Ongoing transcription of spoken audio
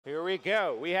we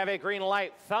go. We have a green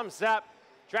light, thumbs up.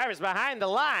 Drivers behind the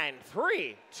line.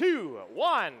 3, 2,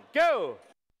 1, go.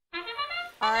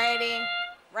 Alrighty,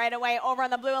 right away over on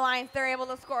the blue lines, they're able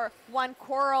to score 1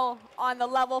 coral on the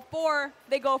level 4.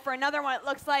 They go for another one. It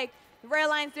looks like the red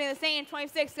line's doing the same.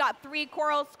 26 got 3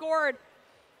 corals scored.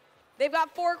 They've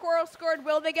got 4 corals scored.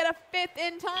 Will they get a 5th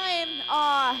in time?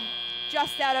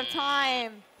 Just out of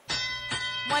time.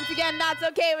 Once again, that's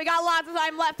okay. We got lots of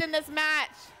time left in this match.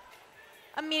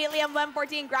 Immediately,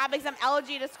 M1114 grabbing some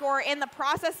LG to score in the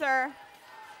processor.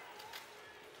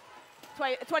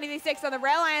 26 on the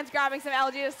Red Lions grabbing some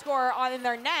LG to score in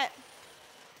their net.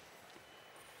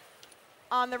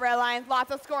 On the Red Lions, lots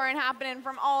of scoring happening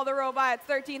from all the robots.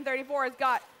 1334 has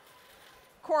got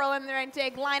coral in their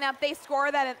intake lineup. They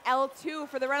score that in L2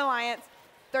 for the Red Alliance.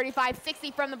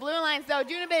 3560 from the Blue Lions, though,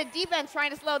 doing a bit of defense,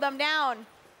 trying to slow them down.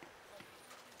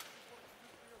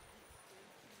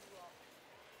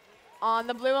 On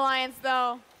the Blue Alliance,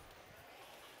 though,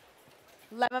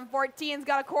 1114's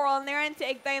got a coral in their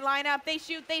intake. They line up, they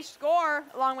shoot, they score,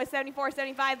 along with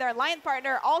 7475, their alliance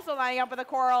partner, also lining up with a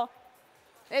coral.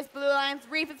 This Blue Alliance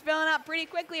reef is filling up pretty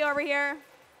quickly over here.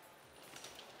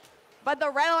 But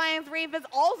the Red Alliance reef is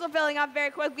also filling up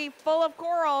very quickly, full of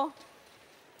coral,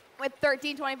 with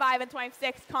 1325 and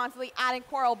 26 constantly adding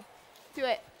coral to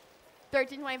it.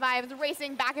 1325 is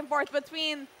racing back and forth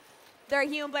between their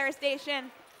human player station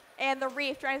and the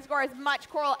reef, trying to score as much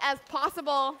coral as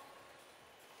possible.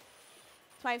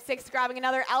 26 grabbing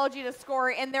another algae to score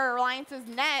in their alliance's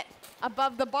net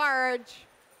above the barge.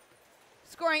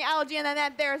 Scoring algae in the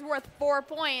net there is worth 4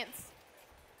 points.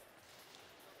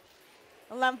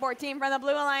 1114 from the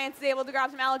Blue Alliance is able to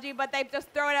grab some algae, but they just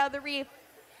throw it out of the reef.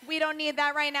 We don't need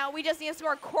that right now. We just need to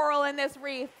score coral in this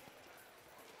reef.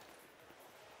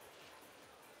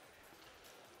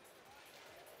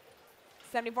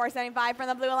 $74.75 from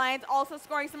the Blue Alliance, also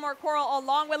scoring some more coral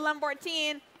along with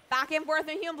 1114. Back and forth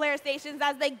in human player stations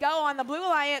as they go on the Blue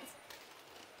Alliance.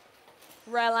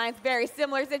 Red Alliance, very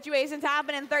similar situations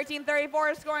happening. 1334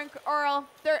 is scoring coral.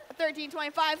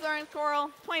 1325 scoring coral.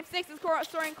 26 is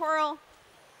scoring coral.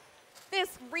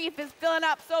 This reef is filling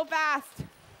up so fast.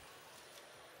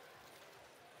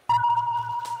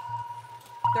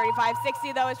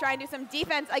 3560 though is trying to do some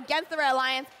defense against the Red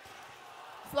Alliance.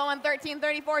 Slowing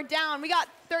 1334 down. We got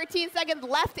 13 seconds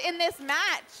left in this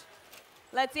match.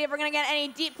 Let's see if we're gonna get any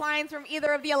deep climbs from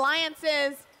either of the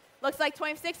alliances. Looks like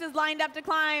 26 is lined up to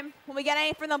climb. Will we get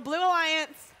any from the Blue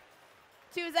Alliance?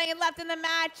 2 seconds left in the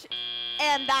match,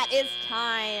 and that is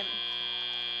time.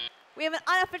 We have an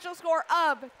unofficial score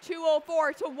of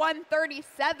 204 to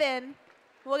 137.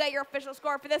 We'll get your official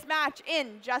score for this match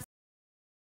in just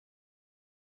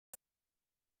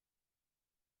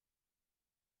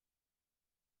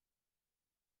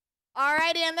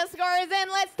Alrighty, and the score is in.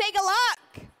 Let's take a look.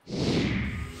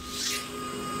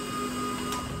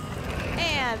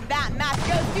 And that match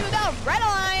goes to the Red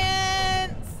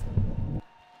Alliance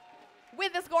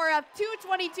with a score of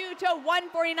 222 to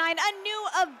 149, a new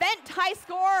event high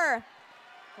score.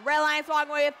 Red Alliance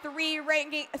walking away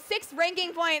with 6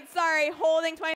 ranking points, holding 20.